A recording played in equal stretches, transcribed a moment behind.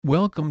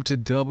Welcome to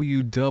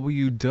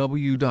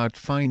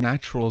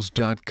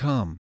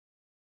www.finaturals.com.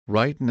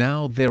 Right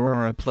now there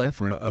are a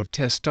plethora of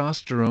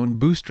testosterone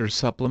booster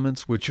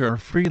supplements which are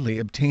freely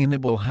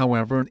obtainable.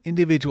 However, an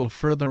individual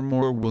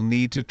furthermore will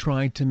need to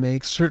try to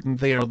make certain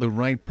they are the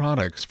right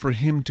products for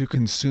him to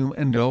consume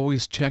and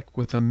always check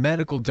with a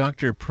medical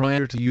doctor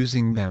prior to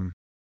using them.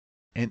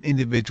 An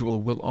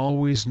individual will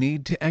always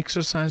need to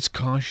exercise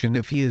caution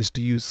if he is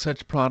to use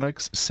such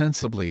products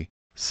sensibly,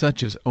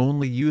 such as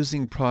only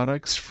using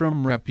products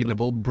from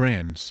reputable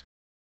brands.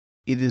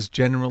 It is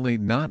generally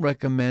not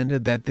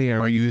recommended that they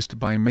are used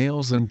by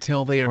males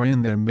until they are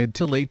in their mid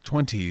to late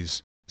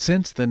 20s,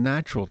 since the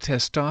natural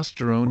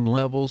testosterone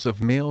levels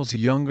of males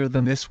younger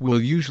than this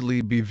will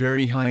usually be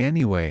very high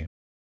anyway.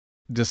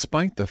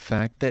 Despite the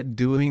fact that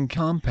doing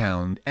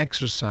compound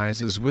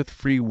exercises with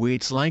free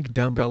weights like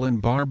dumbbell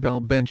and barbell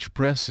bench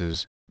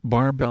presses,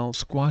 barbell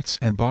squats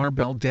and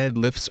barbell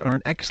deadlifts are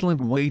an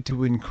excellent way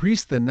to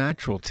increase the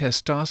natural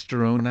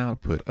testosterone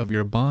output of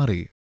your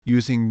body,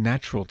 using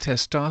natural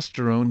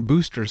testosterone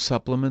booster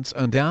supplements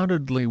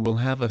undoubtedly will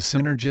have a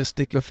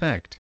synergistic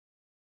effect.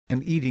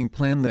 An eating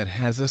plan that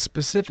has a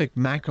specific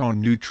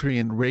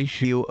macronutrient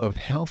ratio of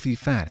healthy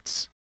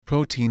fats,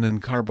 protein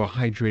and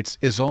carbohydrates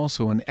is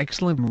also an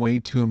excellent way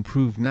to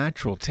improve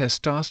natural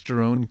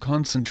testosterone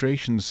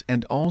concentrations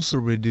and also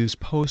reduce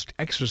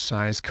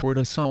post-exercise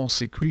cortisol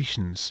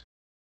secretions.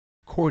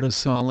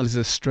 Cortisol is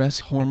a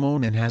stress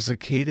hormone and has a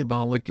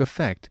catabolic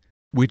effect,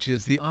 which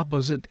is the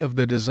opposite of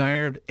the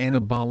desired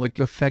anabolic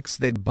effects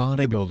that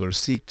bodybuilders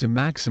seek to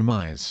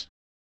maximize.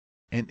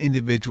 An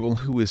individual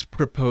who is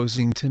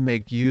proposing to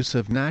make use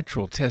of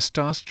natural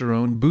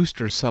testosterone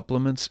booster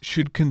supplements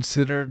should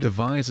consider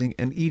devising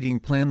an eating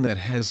plan that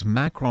has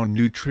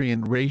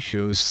macronutrient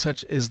ratios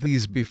such as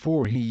these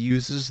before he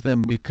uses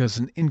them, because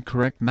an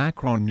incorrect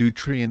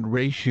macronutrient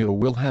ratio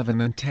will have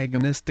an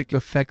antagonistic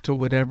effect to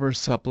whatever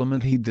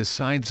supplement he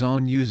decides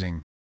on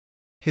using.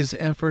 His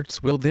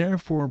efforts will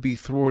therefore be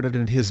thwarted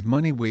and his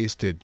money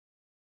wasted.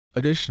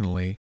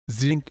 Additionally,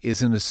 zinc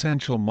is an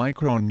essential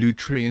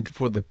micronutrient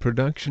for the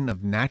production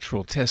of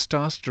natural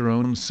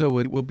testosterone, so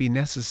it will be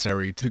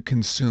necessary to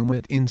consume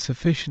it in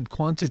sufficient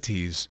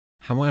quantities.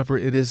 However,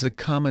 it is a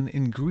common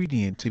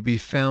ingredient to be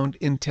found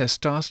in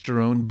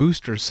testosterone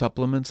booster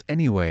supplements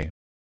anyway.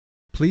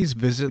 Please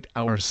visit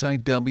our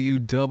site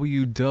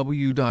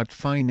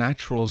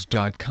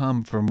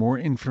www.finaturals.com for more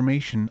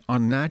information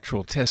on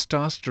natural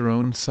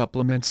testosterone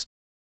supplements.